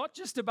here not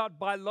just about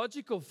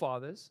biological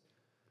fathers,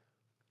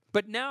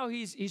 but now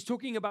he's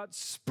talking about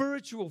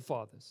spiritual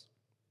fathers.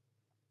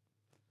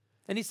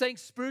 And he's saying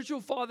spiritual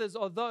fathers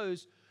are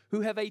those who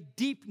have a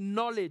deep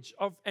knowledge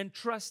of and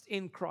trust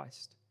in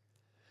Christ.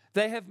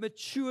 They have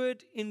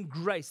matured in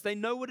grace. They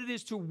know what it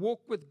is to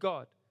walk with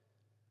God.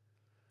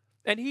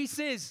 And he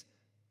says,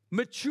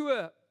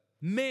 mature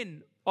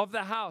men of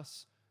the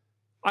house,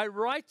 I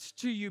write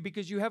to you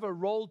because you have a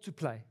role to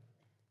play.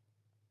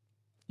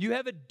 You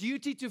have a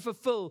duty to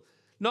fulfill,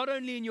 not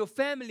only in your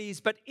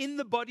families, but in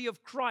the body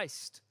of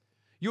Christ.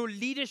 Your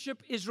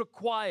leadership is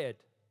required.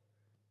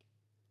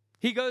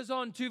 He goes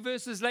on 2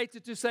 verses later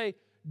to say,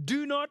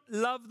 do not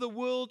love the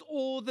world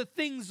or the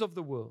things of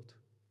the world.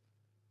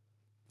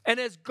 And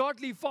as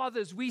godly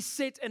fathers, we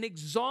set an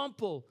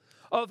example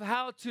of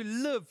how to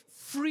live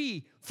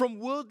free from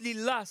worldly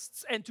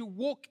lusts and to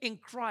walk in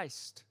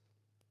Christ.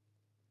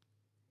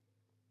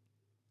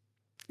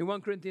 In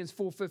 1 Corinthians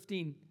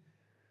 4:15,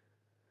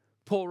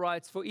 Paul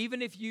writes, for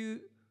even if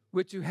you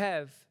were to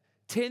have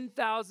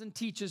 10,000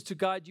 teachers to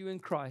guide you in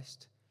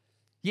Christ,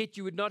 yet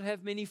you would not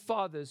have many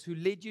fathers who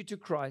led you to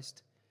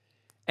Christ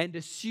and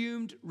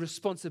assumed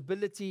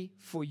responsibility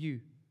for you.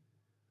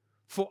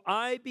 For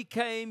I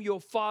became your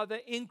father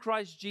in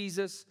Christ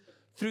Jesus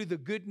through the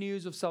good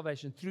news of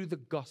salvation, through the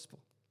gospel.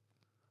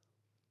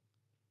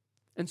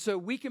 And so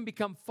we can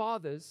become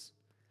fathers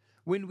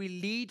when we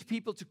lead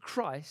people to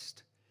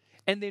Christ.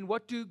 And then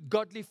what do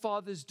godly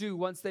fathers do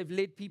once they've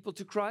led people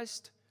to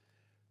Christ?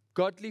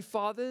 Godly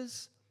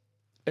fathers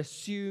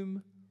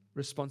assume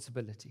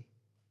responsibility.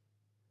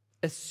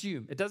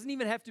 Assume. It doesn't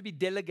even have to be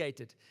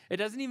delegated. It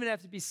doesn't even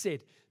have to be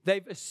said.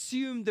 They've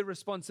assumed the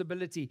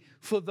responsibility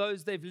for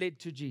those they've led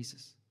to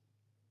Jesus.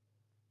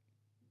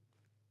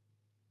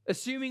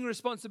 Assuming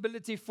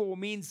responsibility for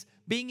means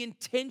being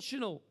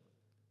intentional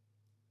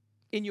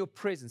in your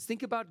presence.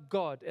 Think about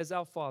God as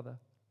our Father.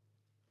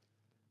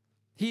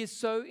 He is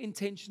so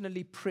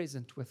intentionally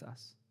present with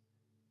us.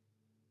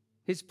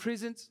 His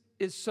presence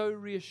is so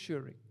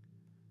reassuring.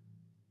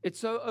 It's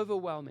so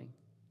overwhelming.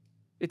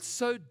 It's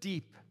so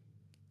deep.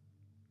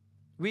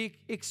 We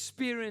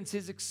experience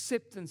His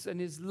acceptance and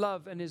His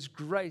love and His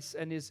grace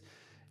and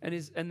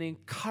the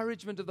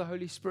encouragement of the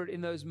Holy Spirit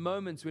in those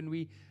moments when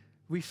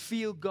we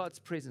feel God's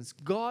presence.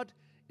 God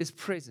is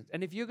present.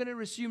 And if you're going to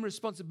assume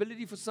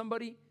responsibility for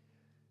somebody,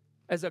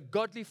 as a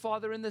godly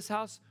father in this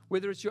house,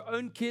 whether it's your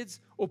own kids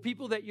or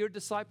people that you're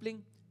discipling,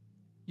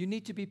 you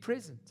need to be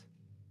present.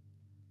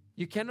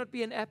 You cannot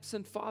be an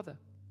absent father.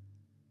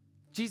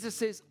 Jesus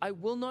says, I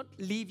will not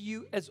leave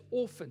you as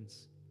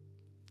orphans.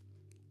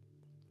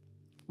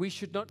 We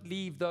should not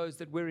leave those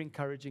that we're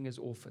encouraging as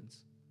orphans.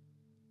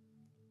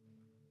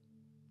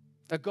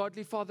 A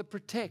godly father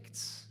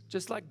protects,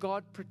 just like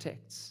God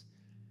protects,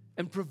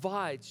 and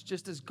provides,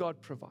 just as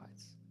God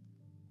provides.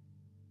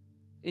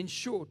 In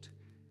short,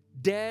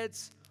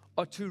 dads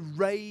are to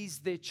raise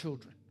their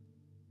children.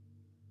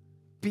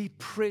 Be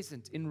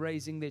present in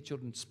raising their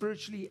children,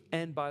 spiritually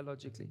and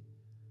biologically.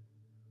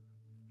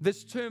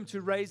 This term,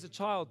 to raise a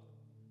child,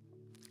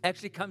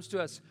 actually comes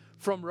to us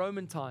from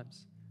Roman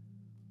times.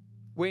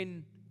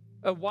 When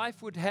a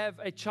wife would have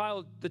a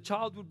child, the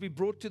child would be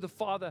brought to the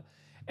father,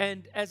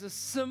 and as a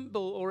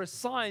symbol or a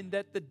sign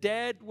that the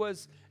dad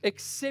was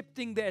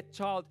accepting that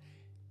child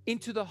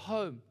into the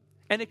home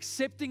and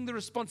accepting the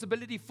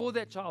responsibility for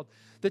that child,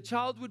 the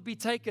child would be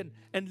taken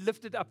and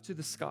lifted up to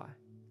the sky.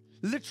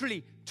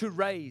 Literally, to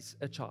raise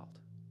a child.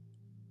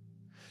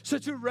 So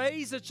to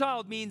raise a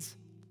child means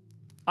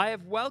I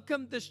have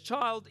welcomed this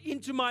child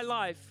into my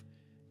life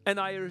and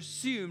I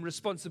assume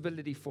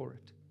responsibility for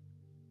it.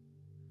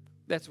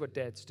 That's what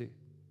dads do.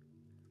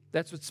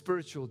 That's what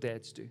spiritual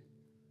dads do.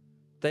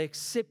 They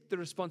accept the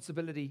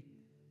responsibility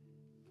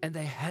and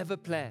they have a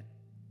plan.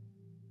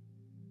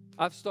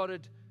 I've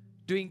started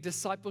doing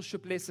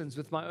discipleship lessons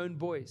with my own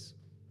boys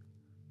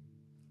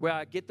where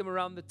I get them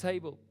around the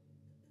table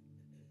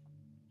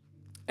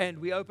and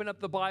we open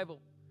up the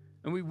Bible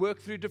and we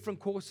work through different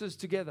courses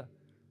together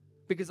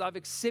because I've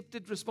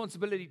accepted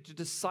responsibility to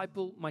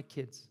disciple my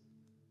kids.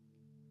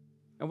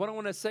 And what I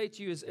want to say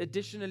to you is,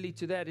 additionally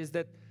to that, is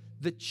that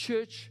the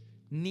church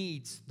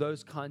needs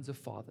those kinds of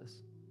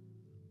fathers.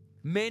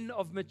 Men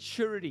of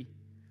maturity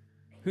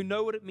who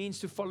know what it means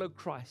to follow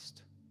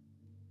Christ.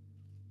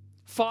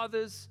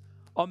 Fathers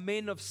are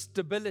men of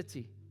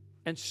stability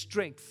and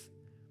strength.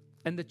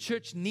 And the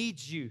church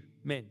needs you,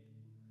 men,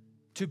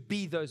 to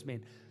be those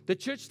men. The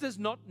church does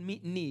not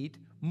need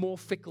more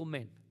fickle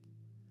men.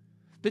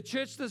 The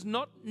church does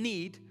not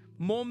need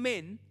more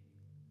men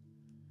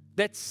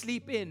that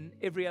sleep in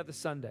every other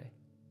Sunday,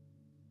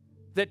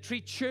 that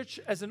treat church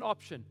as an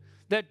option,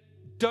 that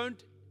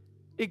don't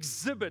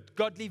exhibit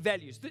godly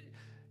values.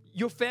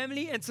 Your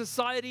family and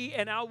society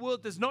and our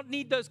world does not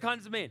need those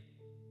kinds of men.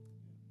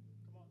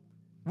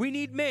 We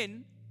need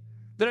men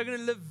that are going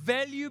to live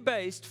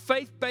value-based,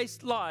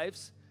 faith-based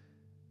lives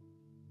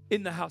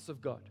in the house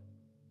of God,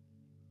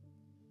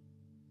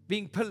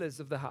 being pillars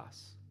of the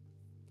house.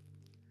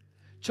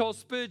 Charles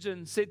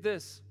Spurgeon said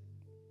this.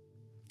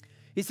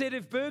 He said,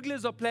 if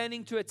burglars are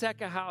planning to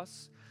attack a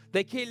house,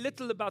 they care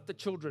little about the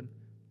children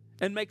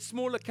and make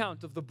small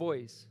account of the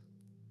boys.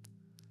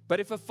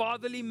 But if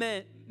fatherly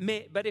men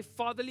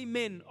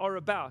are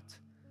about,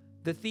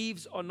 the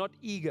thieves are not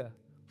eager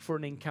for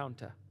an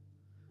encounter.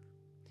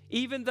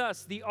 Even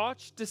thus, the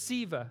arch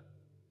deceiver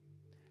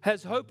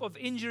has hope of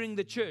injuring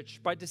the church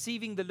by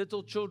deceiving the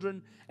little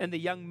children and the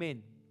young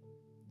men.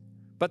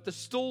 But the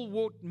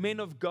stalwart men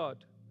of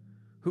God,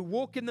 who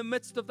walk in the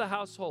midst of the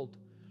household,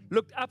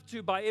 looked up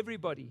to by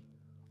everybody,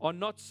 are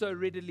not so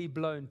readily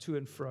blown to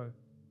and fro.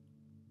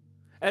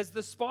 As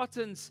the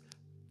Spartans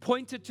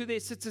pointed to their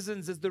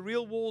citizens as the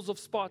real walls of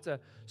Sparta,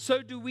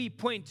 so do we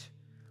point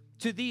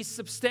to these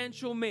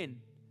substantial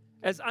men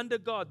as under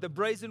God the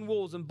brazen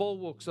walls and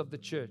bulwarks of the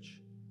church.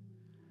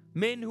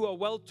 Men who are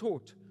well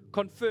taught,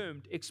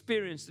 confirmed,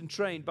 experienced, and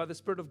trained by the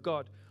Spirit of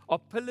God are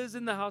pillars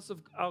in the house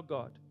of our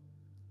God.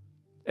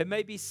 It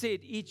may be said,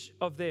 each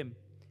of them,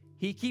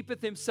 he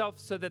keepeth himself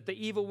so that the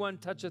evil one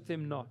toucheth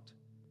him not.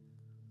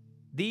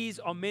 These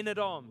are men at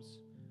arms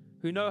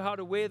who know how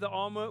to wear the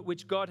armor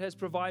which God has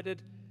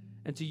provided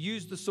and to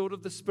use the sword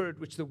of the Spirit,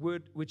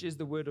 which is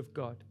the word of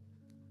God.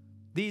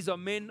 These are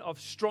men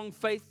of strong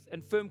faith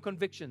and firm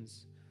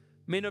convictions,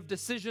 men of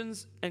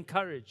decisions and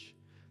courage,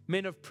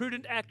 men of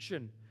prudent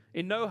action,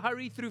 in no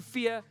hurry through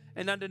fear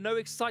and under no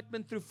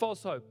excitement through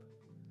false hope.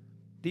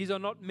 These are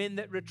not men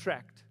that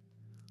retract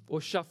or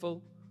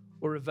shuffle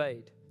or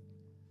evade,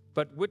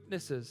 but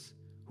witnesses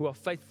who are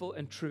faithful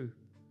and true,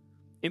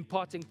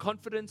 imparting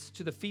confidence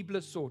to the feebler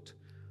sort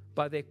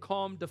by their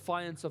calm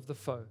defiance of the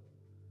foe.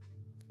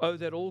 Oh,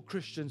 that all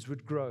Christians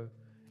would grow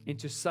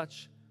into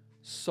such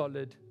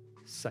solid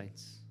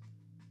saints.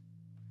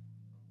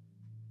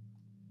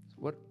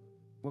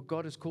 What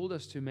God has called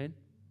us to, men.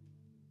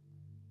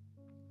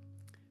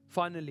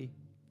 Finally,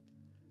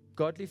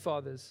 godly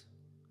fathers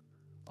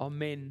are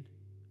men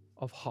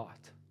of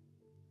heart.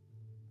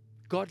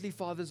 Godly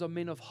fathers are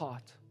men of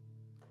heart.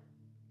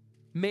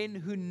 Men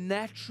who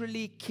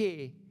naturally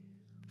care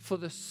for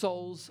the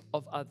souls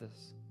of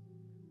others.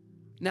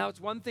 Now, it's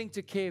one thing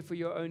to care for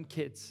your own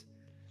kids.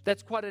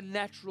 That's quite a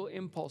natural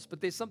impulse,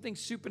 but there's something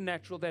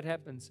supernatural that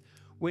happens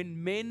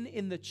when men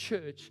in the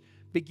church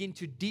begin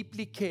to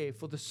deeply care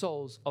for the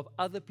souls of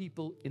other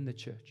people in the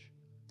church.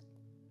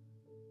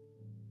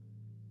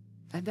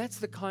 And that's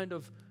the kind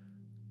of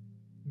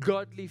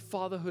godly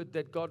fatherhood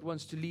that God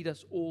wants to lead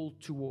us all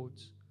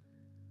towards.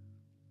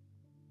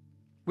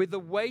 Where the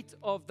weight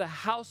of the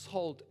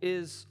household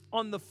is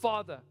on the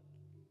father.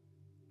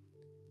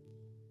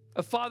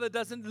 A father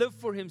doesn't live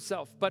for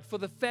himself, but for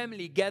the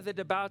family gathered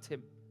about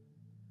him.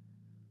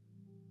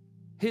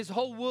 His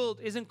whole world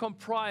isn't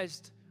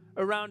comprised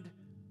around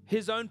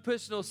his own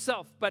personal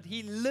self, but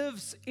he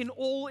lives in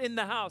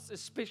the house,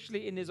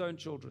 especially in his own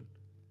children.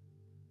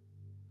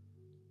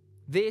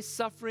 Their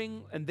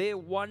suffering and their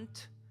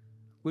want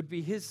would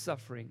be his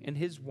suffering and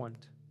his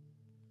want.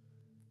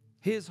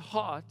 His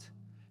heart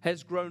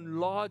has grown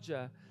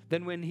larger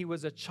than when he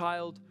was a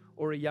child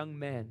or a young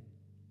man,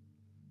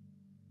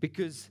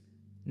 because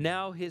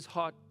now his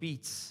heart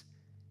beats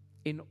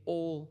in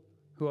all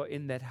who are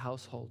in that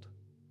household,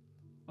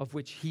 of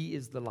which he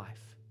is the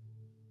life.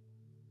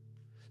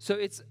 So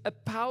it's a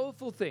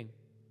powerful thing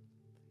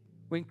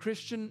when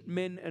Christian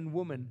men and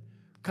women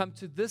come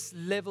to this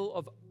level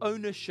of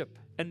ownership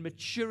and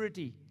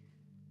maturity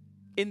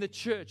in the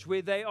church,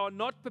 where they are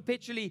not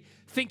perpetually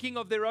thinking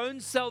of their own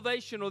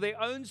salvation or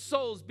their own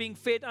souls being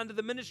fed under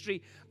the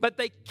ministry, but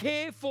they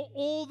care for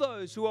all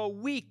those who are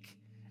weak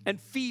and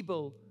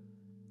feeble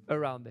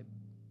around them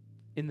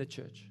in the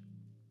church.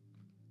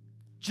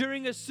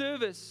 During a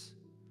service,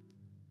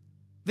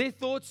 their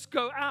thoughts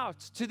go out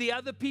to the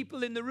other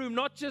people in the room,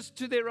 not just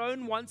to their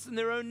own wants and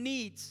their own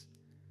needs,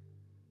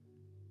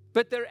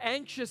 but they're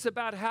anxious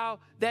about how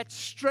that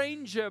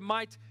stranger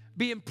might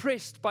be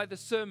impressed by the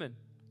sermon,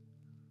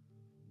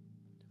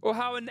 or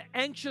how an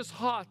anxious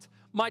heart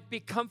might be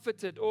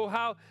comforted, or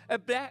how a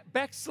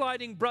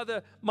backsliding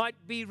brother might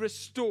be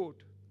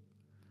restored,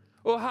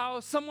 Or how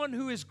someone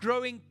who is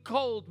growing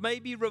cold may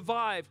be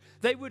revived.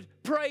 They would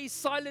pray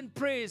silent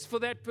prayers for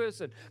that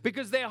person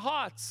because their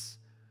hearts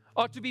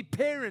are to be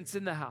parents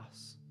in the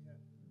house.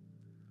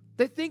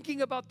 They're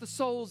thinking about the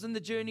souls and the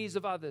journeys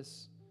of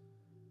others.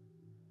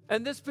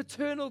 And this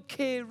paternal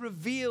care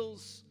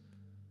reveals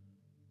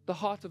the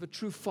heart of a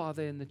true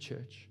father in the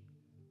church.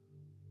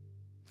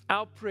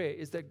 Our prayer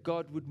is that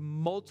God would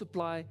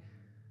multiply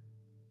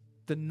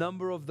the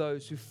number of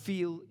those who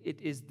feel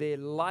it is their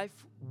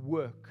life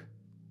work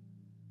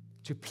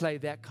to play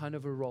that kind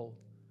of a role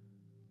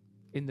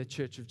in the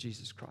church of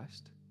Jesus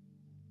Christ.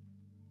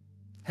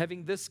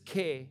 Having this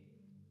care,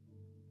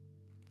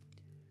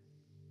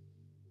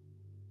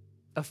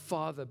 a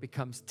father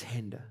becomes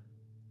tender.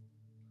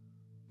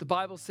 The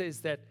Bible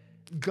says that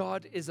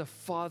God is a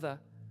father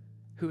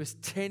who is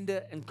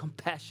tender and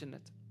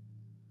compassionate.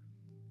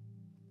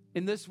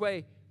 In this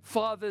way,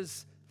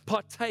 fathers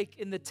partake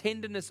in the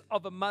tenderness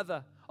of a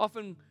mother,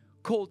 often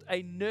called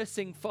a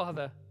nursing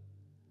father.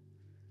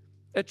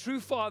 A true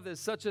father,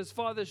 such as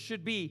fathers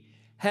should be,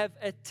 have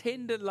a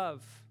tender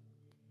love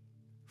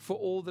for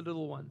all the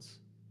little ones.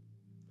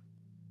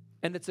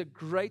 And it's a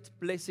great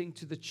blessing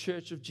to the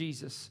church of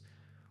Jesus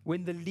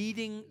when the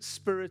leading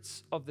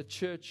spirits of the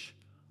church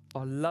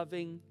are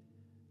loving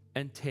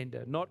and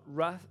tender, not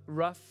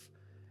rough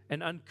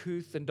and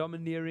uncouth and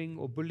domineering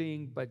or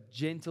bullying, but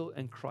gentle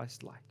and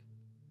Christ-like.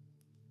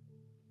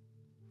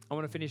 I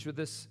want to finish with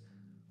this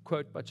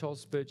quote by Charles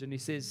Spurgeon. He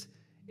says,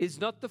 "Is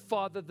not the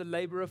father the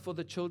laborer for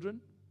the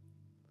children?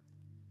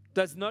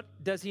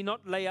 Does he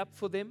not lay up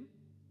for them?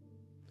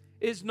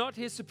 Is not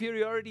his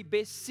superiority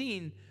best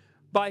seen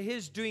by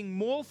his doing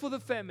more for the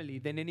family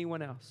than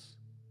anyone else?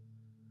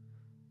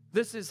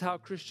 This is how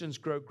Christians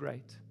grow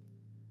great,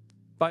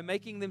 by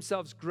making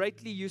themselves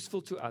greatly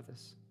useful to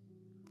others.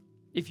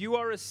 If you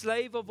are a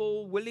slave of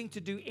all, willing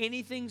to do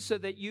anything so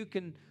that you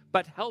can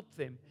but help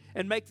them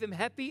and make them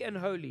happy and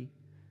holy,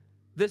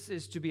 this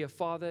is to be a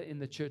father in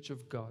the church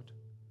of God.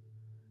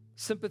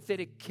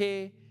 Sympathetic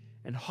care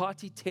and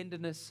hearty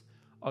tenderness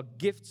are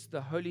gifts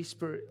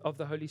of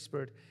the Holy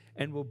Spirit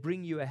and will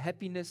bring you a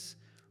happiness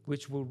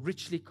which will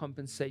richly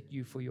compensate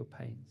you for your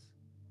pains."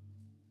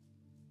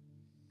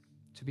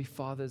 To be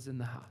fathers in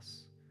the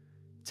house,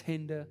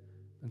 tender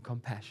and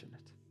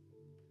compassionate.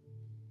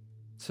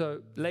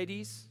 So,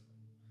 ladies,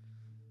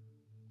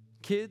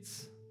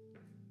 kids,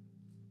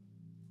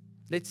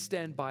 let's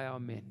stand by our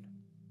men.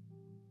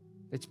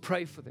 Let's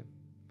pray for them.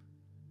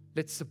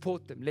 Let's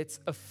support them. Let's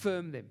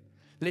affirm them.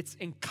 Let's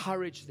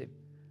encourage them.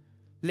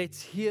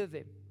 Let's hear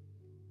them.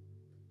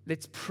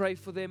 Let's pray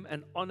for them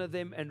and honor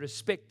them and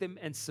respect them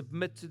and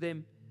submit to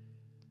them,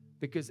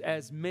 because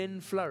as men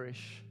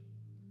flourish,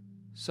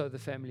 so the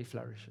family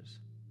flourishes.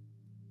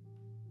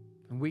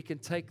 And we can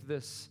take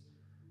this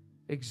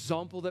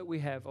example that we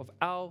have of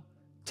our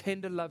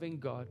tender, loving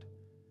God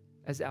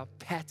as our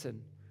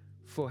pattern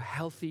for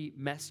healthy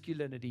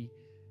masculinity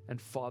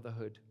and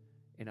fatherhood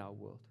in our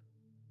world.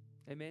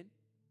 Amen.